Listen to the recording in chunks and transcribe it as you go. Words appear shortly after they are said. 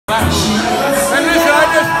And listen, this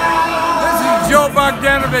is Joe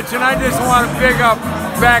Bogdanovich, and I just want to big up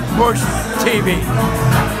Backbush TV.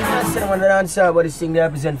 I want to answer about this thing they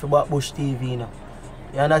represent for Backbush TV, you know.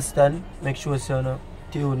 You understand? Make sure you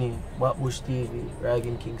tune in. Backbush TV,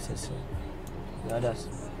 Ragging King says so. Yeah, that's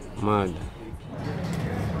mad.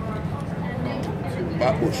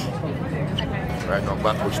 Backbush. Right now,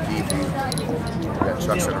 Backbush TV. That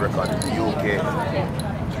tracks and record in the UK.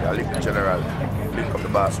 I link the general. Link up the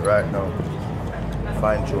boss right now.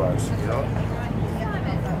 Find yours, you know?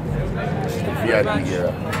 This is the VIP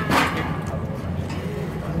era.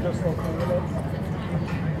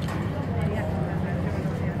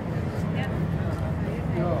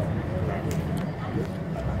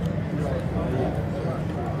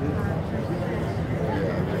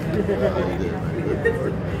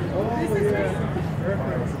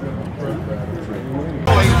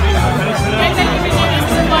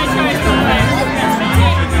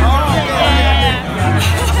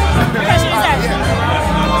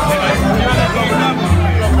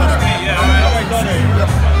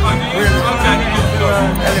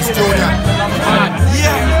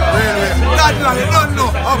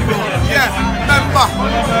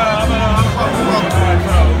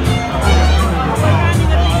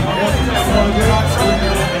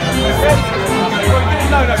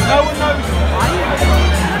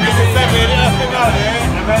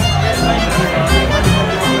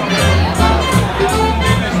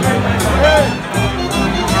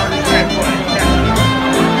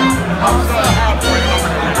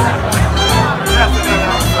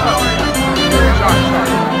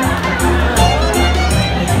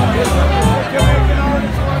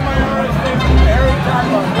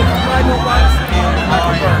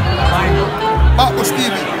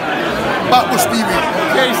 Backbush TV.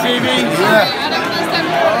 Okay, Stevie. Yeah.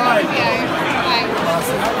 Alright.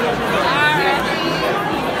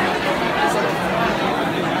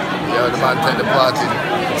 Yeah, the man take the party.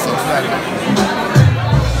 So sad.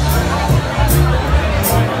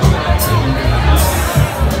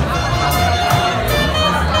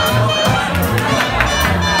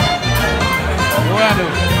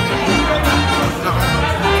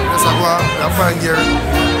 Fine Gary.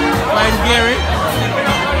 Fine Gary.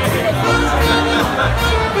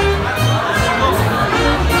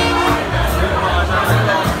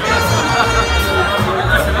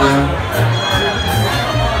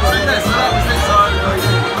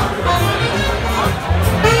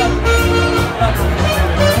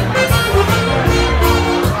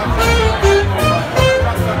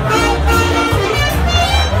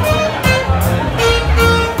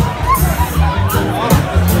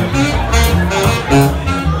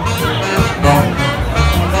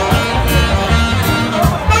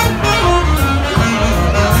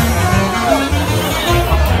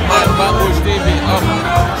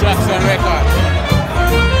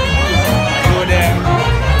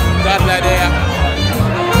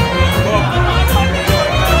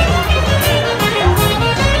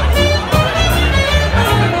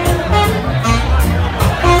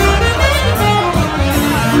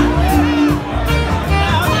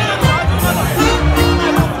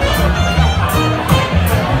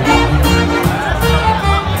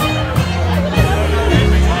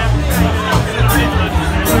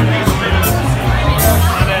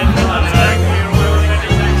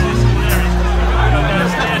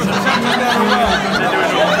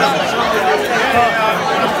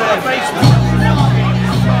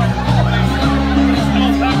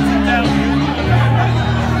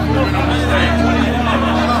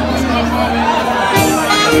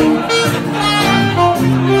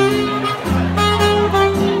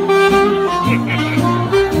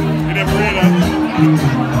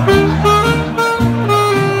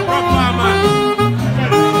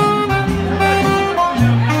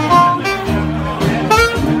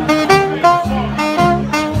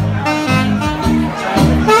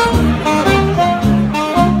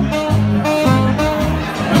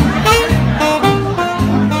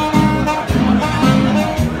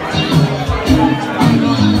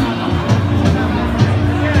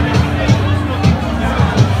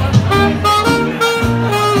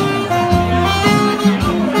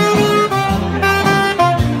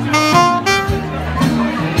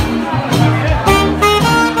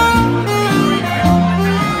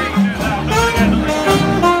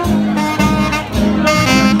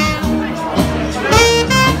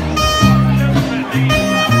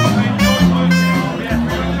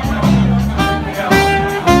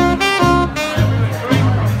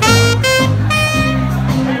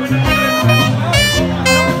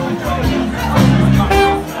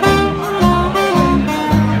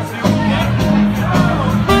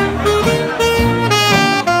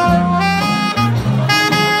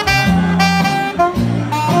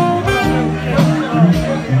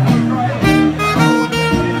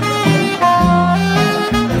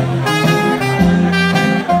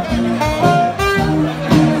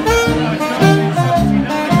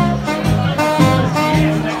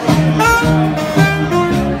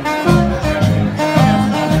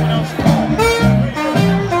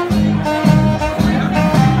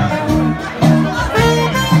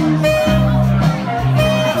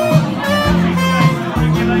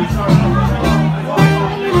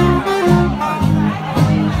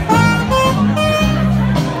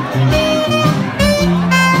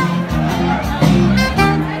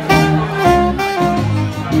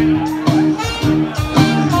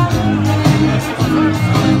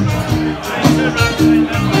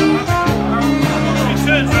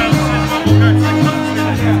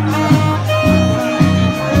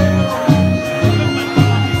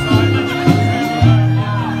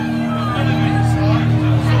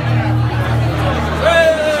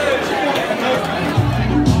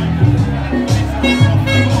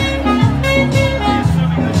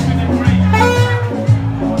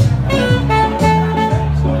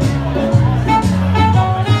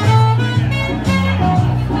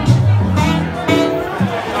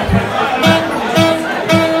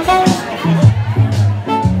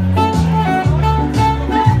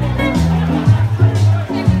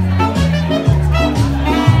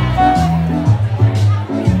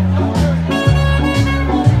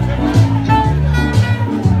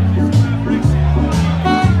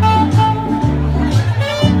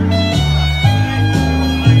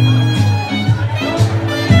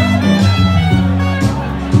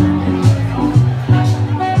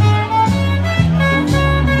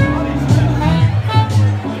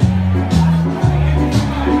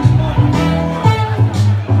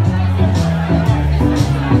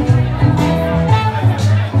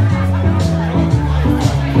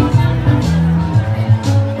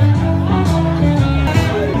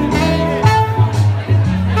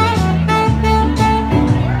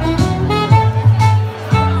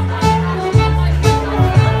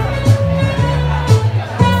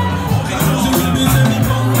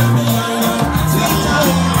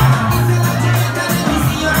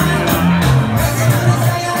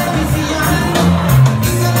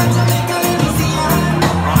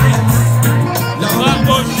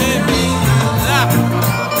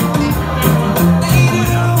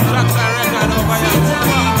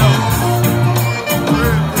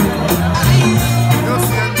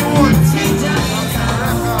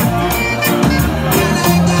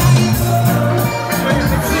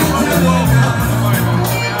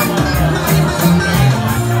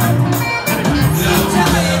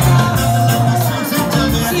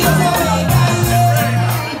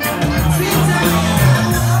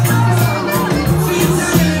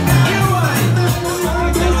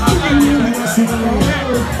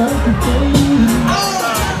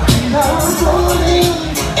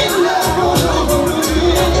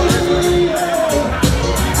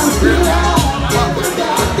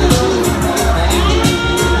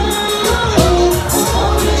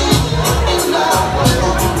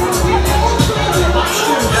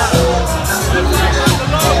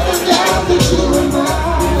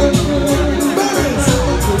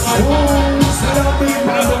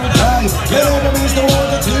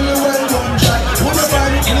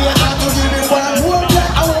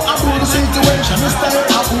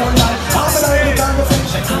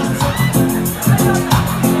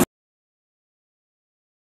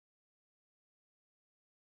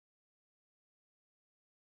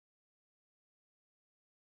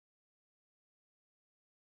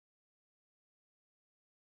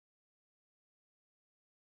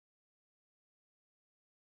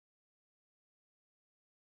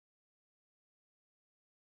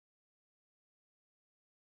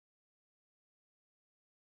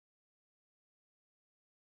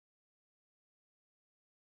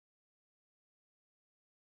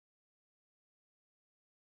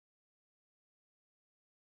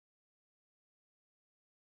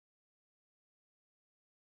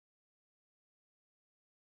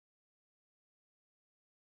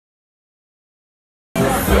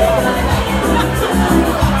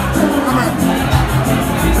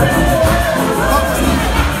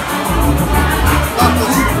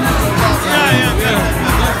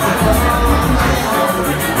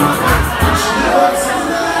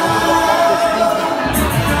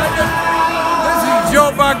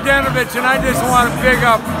 I just want to big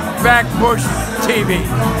up Back Bush TV.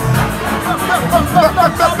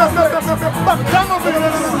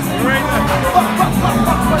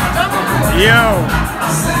 Yo,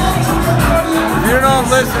 if you don't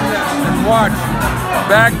listen and watch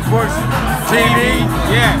Back Bush TV,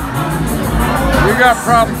 yeah, you got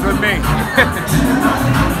problems with me.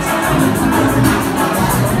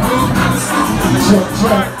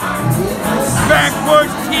 Back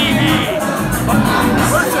Bush TV.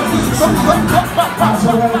 That's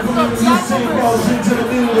why I'm putting Usain Bolt into the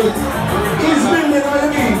building. He's building what you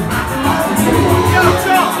mean.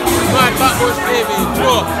 Right, Back Bush TV,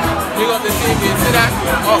 Joe. Big up the TV, see that?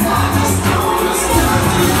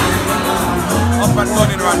 Up and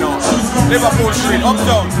running right now. Liverpool Street,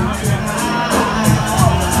 uptown.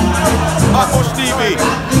 Back Bush TV.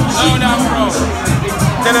 Slow down, bro.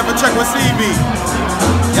 Tell them to check with CV.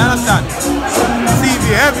 You understand?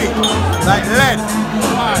 CV heavy, like lead.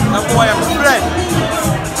 That boy have fled.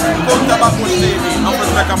 KUNTA Back Bush TV. I'm going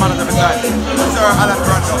to make a man every time. Sir Alan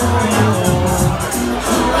Brando.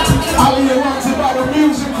 Ali, wanted by the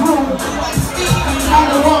music crew.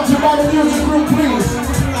 Ali, wanted by the music crew, please.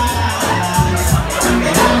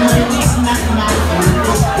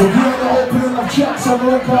 If you're the opening of checks on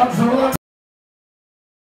records,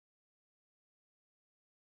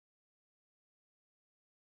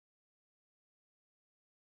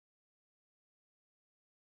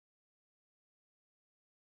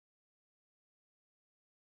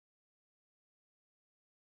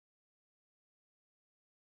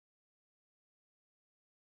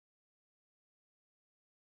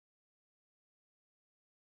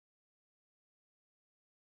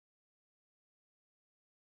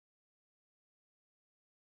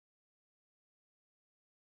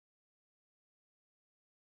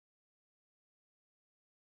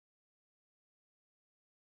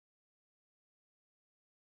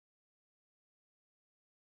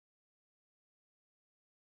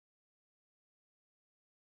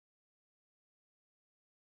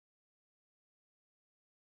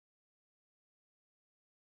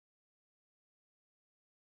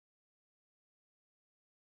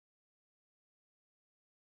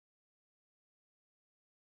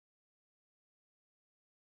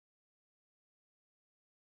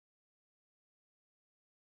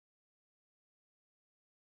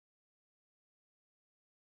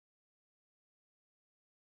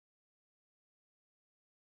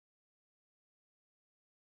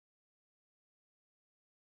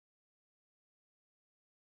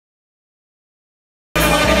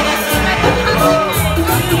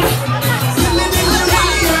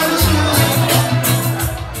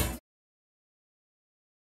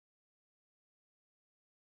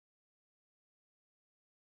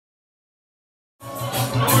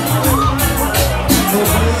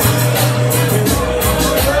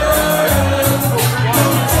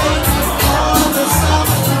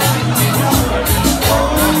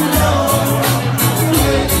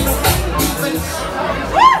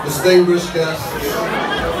 distinguished guests,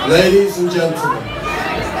 ladies and gentlemen,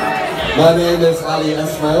 my name is Ali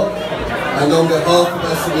Esmail, and on behalf of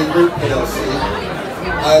SME Group PLC,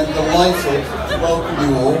 I am delighted to welcome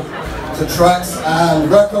you all to Tracks and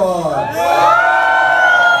Records.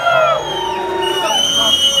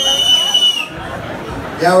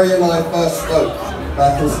 Gary and I first spoke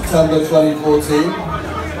back in September 2014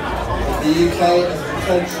 of the UK as a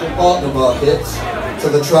potential partner market to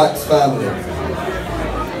the Tracks family.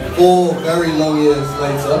 4 very long years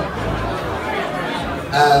later,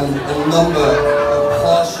 and a number of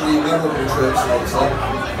partially memorable trips later,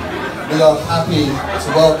 we are happy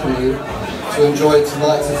to welcome you to enjoy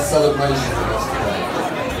tonight's celebration with us today.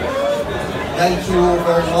 Thank you all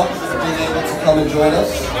very much for being able to come and join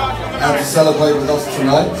us and to celebrate with us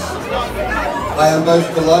tonight. I am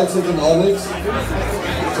both delighted and honoured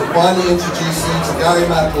to finally introduce you to Gary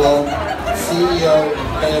McAlon, CEO of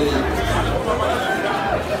KUNTA.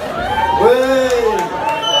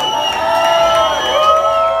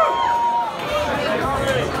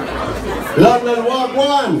 London Walk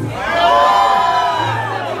 1.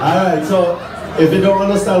 Alright, so if you don't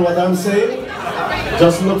understand what I'm saying,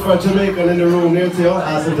 just look for a Jamaican in the room near to you,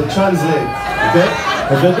 ask him to translate. Okay?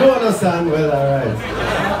 If you do understand, well, alright.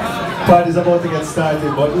 Party's about to get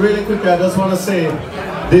started, but really quickly I just want to say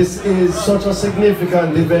this is such a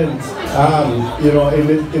significant event, you know,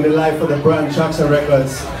 in the life of the brand Tracks and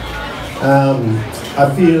Records. I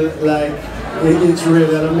feel like it's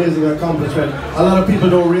really an amazing accomplishment. A lot of people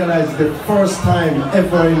don't realize the first time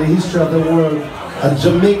ever in the history of the world a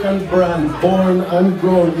Jamaican brand born and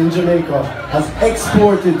grown in Jamaica has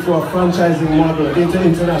exported through a franchising model into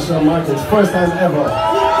international markets. First time ever.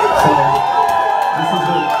 So, this is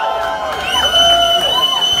it.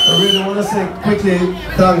 really want to say quickly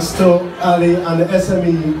thanks to Ali and the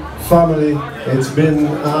SME family. It's been,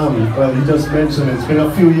 well, you just mentioned it, it's been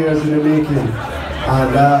a few years in the making.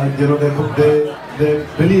 And, you know, they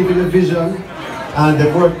believe in the vision and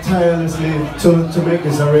they work tirelessly to make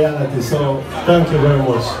this a reality. So, thank you very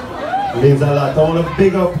much. It means a lot. I want to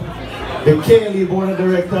big up the KLE board of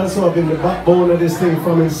directors who have been the backbone of this thing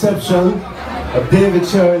from inception. David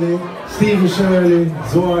Shirley, Stephen Shirley,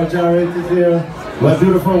 Zohar Jarrett is here, my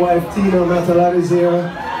beautiful wife Tina Matalat is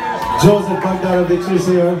here, Joseph Bogdanovich is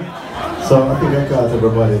here. So I think I caught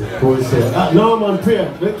everybody who is here. Norman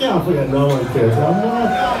Prayer, we can't forget Norman Prayer.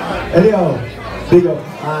 Anyhow, big up.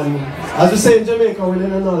 And as we say in Jamaica, we're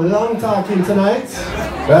in a long talking tonight,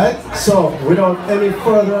 right? So without any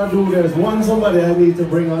further ado, there's somebody I need to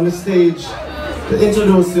bring on the stage to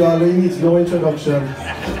introduce you all. You need no introduction.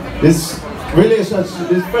 This relationship,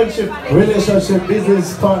 this friendship, relationship,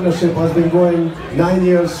 business partnership has been going 9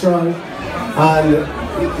 years strong. And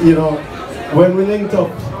you know, when we linked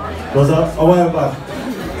up, it was a while back,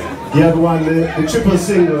 he had won the triple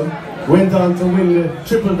single, went on to win the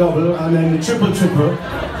triple double and then the triple triple.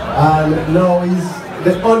 And now he's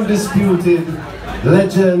the undisputed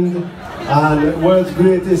legend and world's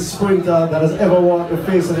greatest sprinter that has ever walked the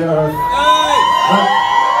face of the earth.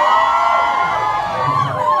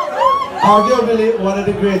 Arguably one of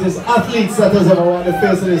the greatest athletes that has ever walked the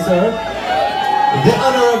face of this earth. The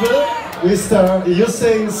Honorable Mr.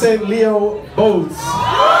 Usain St. Leo Bolt.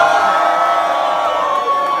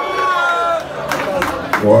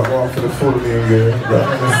 One for the full name there.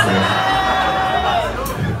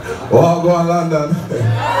 Oh, go on London.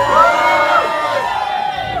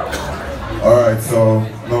 Alright, so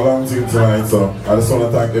no long team tonight, so I just want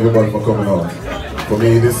to thank everybody for coming out. For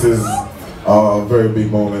me, this is a very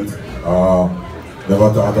big moment. Never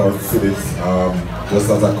thought I would see this. Just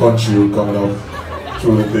as a country coming up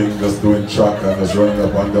through the thing, just doing track and just running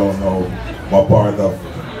up and down now. My part of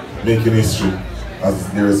making history,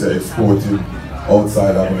 as near as exported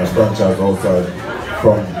outside, having a franchise outside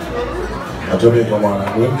from a Jamaica man.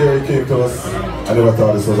 And when Gary came to us, I never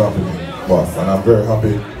thought this was happening, boss. And I'm very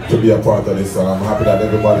happy to be a part of this, and I'm happy that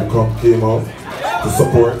everybody came out to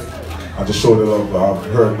support and to show the love. I've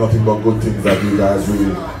heard nothing but good things that you guys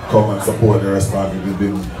really come and support the restaurant. It's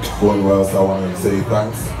been going well, so I want to say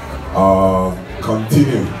thanks.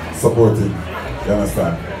 Continue supporting, you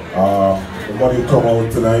understand? Everybody come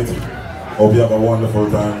out tonight. Hope you have a wonderful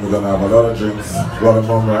time. We're going to have a lot of drinks, a lot of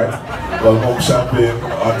mum, right? A lot of mum champagne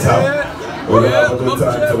on tap. We're going to have a good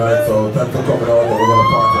time tonight, so thanks for coming out and we're going to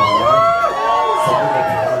party, alright?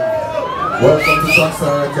 Welcome to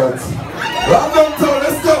Trackstar Records. London Town,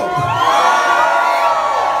 let's go!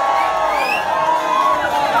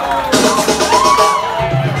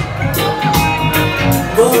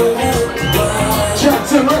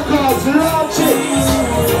 Jackson Records, launch it!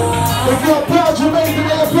 If you're proud Jamaican,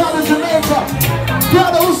 then you're proud of Jamaica.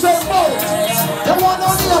 Proud of Usain Bolt. The one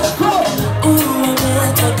on the club. Ooh, I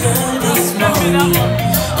met a girl this morning.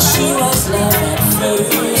 She was love at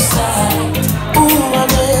first sight. Ooh, I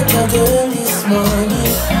met a girl this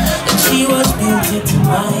morning, and she was beauty to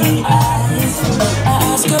my eyes. I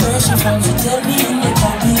asked her where she from, she tell me in the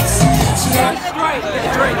topics. She had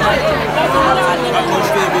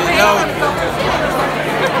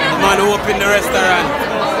Man who opened the restaurant.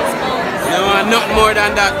 You want nothing more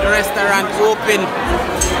than that, the restaurant open.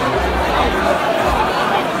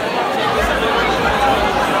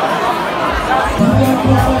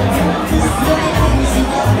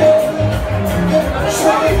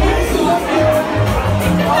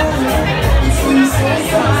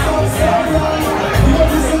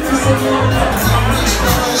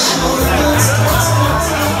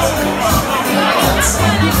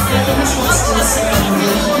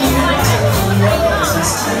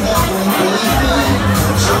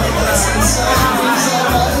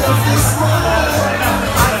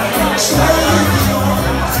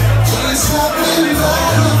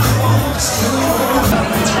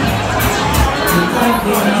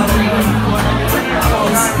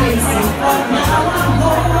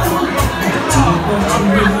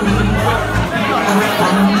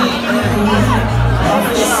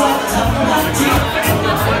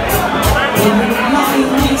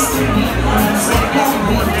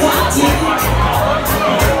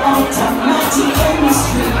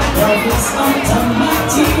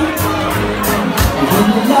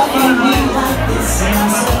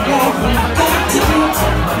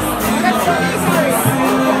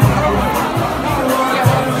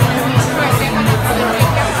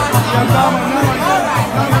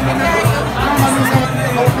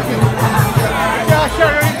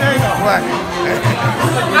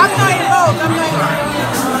 I'm not involved.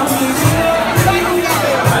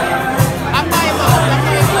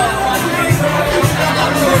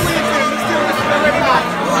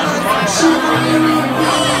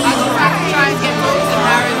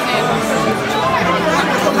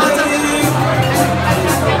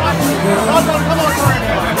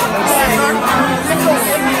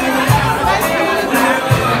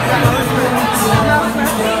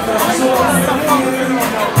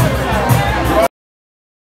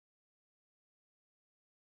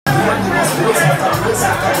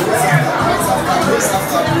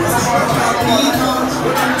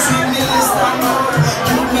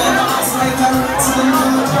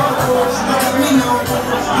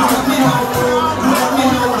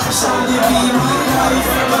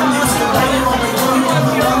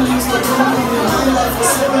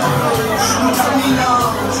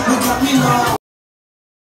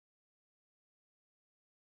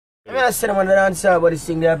 I understand when the dancer about this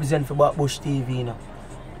thing they represent for Bush TV, you know.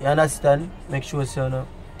 You understand? Make sure so no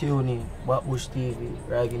tune in Bush TV,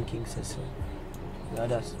 Ragging King says so. Yeah,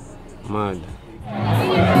 that's mad.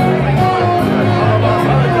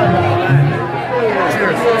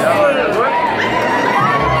 Cheers.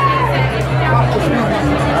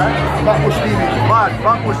 Bush TV. Mad,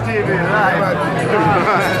 Bush TV, live.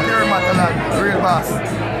 Pure Matalan, real boss.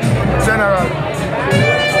 General.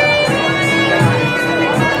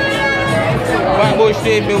 Bush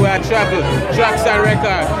TV, we are travel, tracks and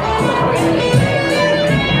records.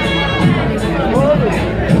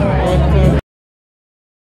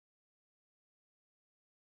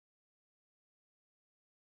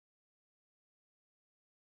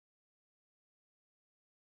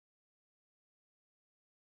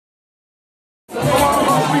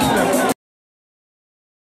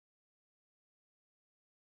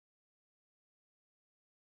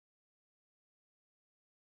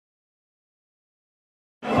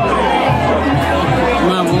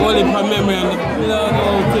 Man, I'm only for memory and the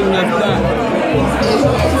whole thing like that.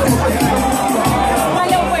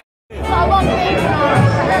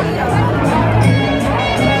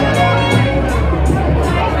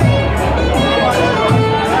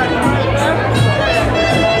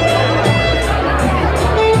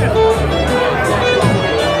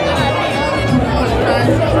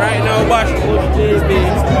 Right now, Bush TV.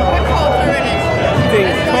 Thing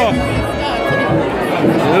tough.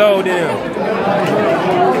 Low down.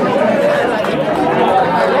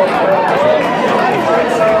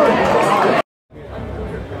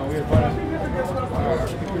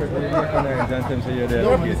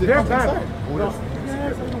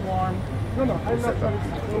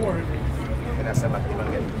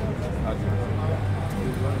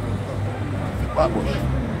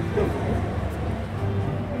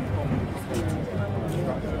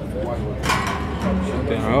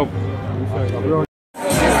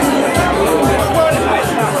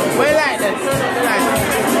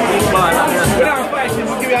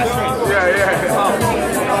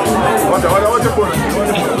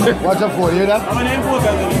 Watch out for you, hear that?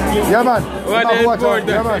 Yeah, man. Watch out.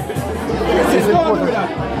 Yeah, man. It's important.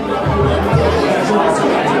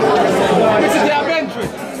 This is the adventure.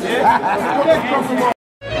 Yeah.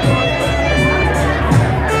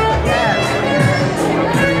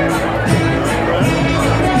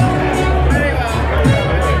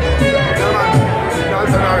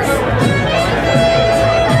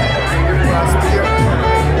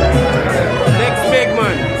 Next big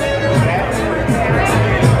man.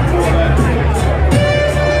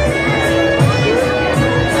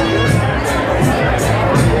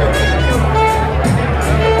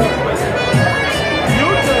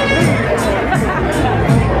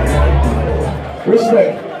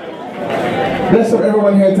 Respect. Bless up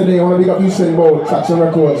everyone here today. I want to big up Usain Bolt, Traction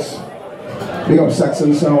Records. Big up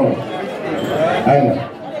Saxon Sound. And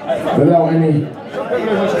without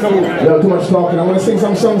too much talking, I want to sing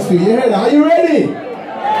some songs to you. You hear that? Are you ready?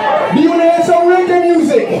 Do you want to hear some reggae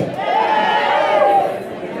music?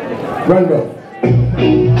 Random.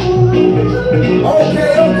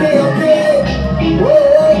 Okay. Whoa.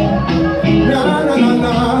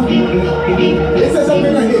 Nah. It says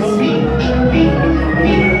something like this.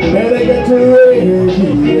 Better get ready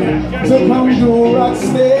to come to rock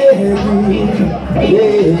steady.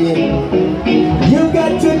 Yeah. You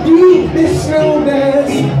got to do this slow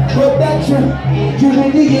dance, but that you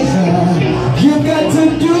really is. You got to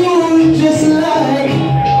do it just like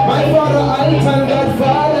my father, Alton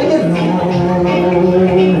Godfather, you know.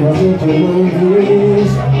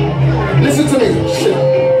 Listen to me. Shit.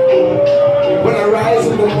 When I rise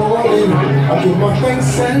in the morning, I give my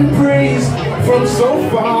thanks and praise from so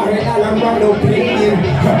far, and I'm not no opinion.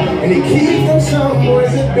 And it keeps them some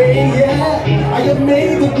boys at bay, yeah. I have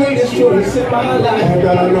made the greatest choice in my life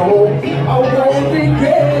that I know I won't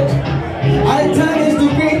regret. Alton is the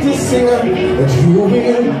greatest singer that you will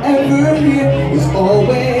ever hear. Is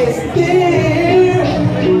always there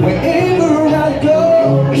wherever I go.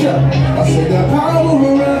 I say the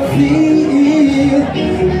power I feel,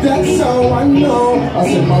 that's how I know. I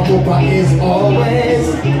said my papa is always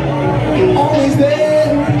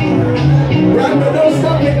there. Random, don't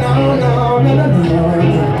stop it now, no.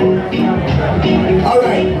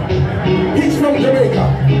 Alright, he's from Jamaica.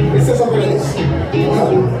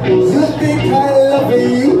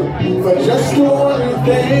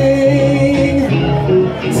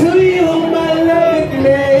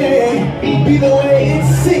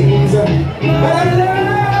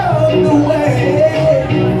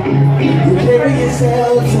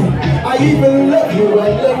 even love you, I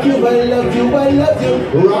love you, I love you, I love you.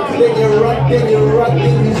 Rock, then you rock, then you rock,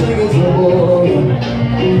 then you swing it so boy.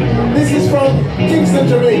 This is from Kingston,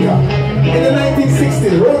 Jamaica. In the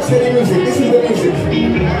 1960s, rocksteady music. This is the music.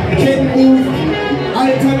 Kid Move,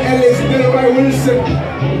 Alton Ellis, Delroy Wilson.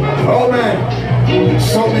 Oh man,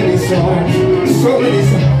 so many songs, so many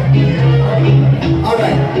songs.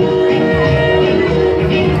 Alright.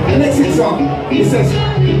 The next hit song, it says,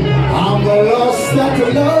 I'm the lost that to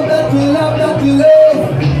love, that to love, that to love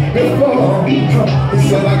before. He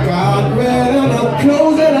said I got red and I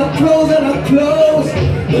close and I close and I close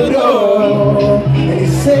the door. And he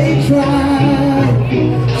said try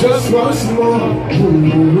just once more.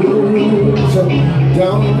 So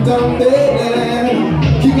down, down there.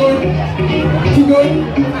 Keep going, keep going.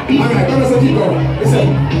 Alright, I'm gonna keep going. Listen.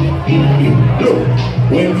 Look,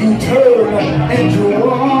 when you turn and you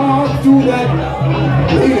walk through that.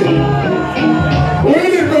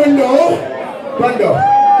 Wait it, Brando. Brando,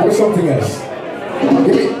 give me something else.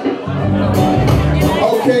 Give me.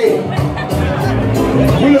 Okay.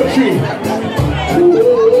 Willow tree.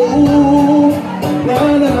 Ooh, na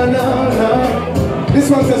na na na. This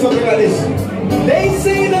one says something like this. They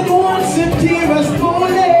say that once a tear is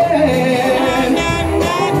falling,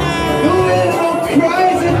 the widow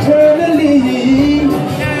cries eternally.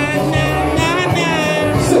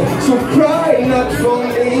 So cry not for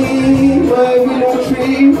me, my willow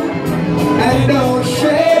tree, and don't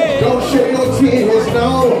shed no tears,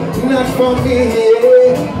 no, not for me.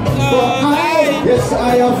 For yes, I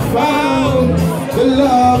have found the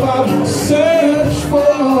love I've searched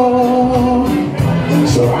for.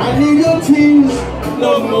 So I need your tears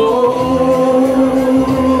no more.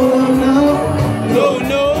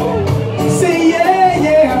 No. Say yeah,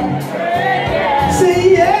 yeah. Say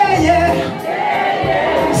yeah, yeah.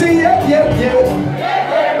 Say yeah.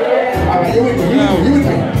 Alright, you with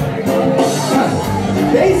me.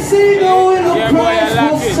 They say no in a price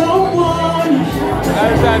for someone.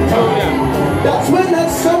 That's when that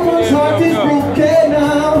someone's heart is broken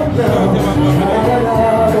now.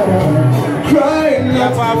 Cry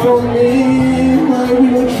not for me, my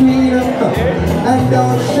willow tree, and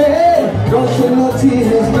don't shed no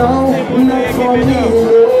tears, no, not for me,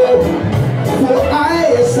 Lord. For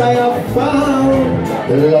yes, I have found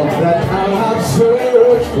the love that I have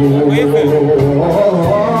searched for.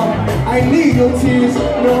 I need your tears,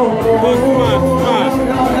 no.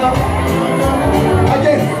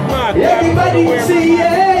 Again, everybody say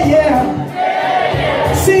yeah.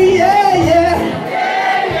 Say yeah.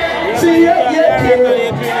 Say yeah.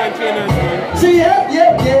 Say yeah.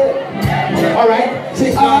 All right.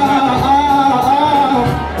 Say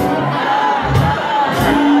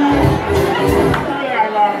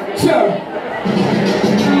Sure.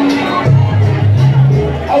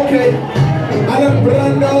 Okay. Adam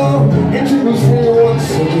Brando introduced me once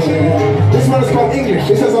again. This one is called English.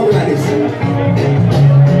 It says something like this.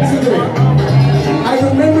 Listen to me. I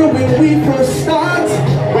remember when we first started.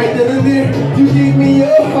 Right then and there, you gave me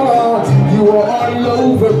your heart. You were all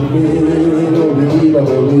over me.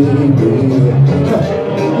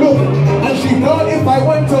 Look, and she thought if I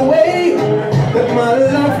went away, that my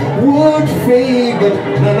love would fade. But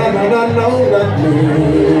no, not me.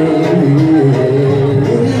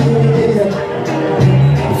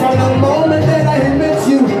 From the moment that I had met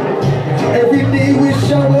you, every day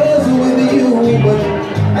wish I was with you. But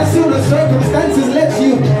as soon as circumstances let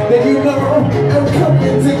you, then you know I'm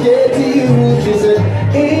coming to get you. She said,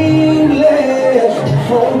 English,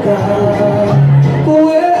 oh God,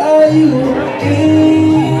 where are you?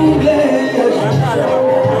 English,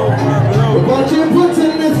 but you're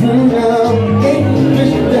putting me through now.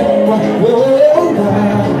 English, oh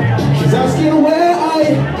God. She's asking where are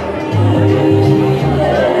you?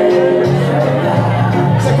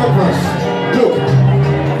 Second verse. Look,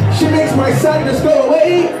 she makes my sadness go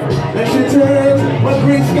away, and she turns my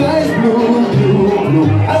green skies blue.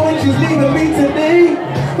 And when she's leaving me today,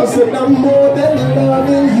 I said I'm more than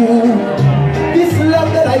loving you. This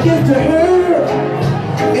love that I give to her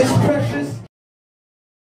is precious.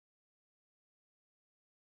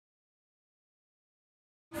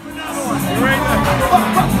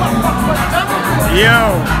 Yo,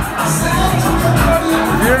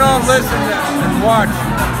 if you don't listen to and watch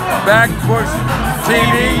Backbush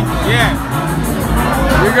TV, yeah,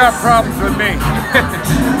 you got problems with me.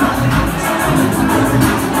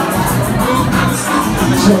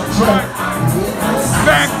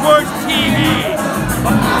 Backbush TV.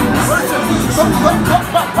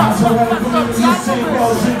 Usain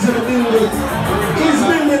Bolt into the building. He's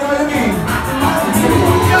building, what I mean?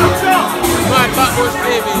 Man, Backbush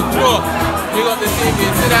TV, bro. You got the TV,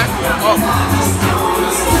 see that? Oh.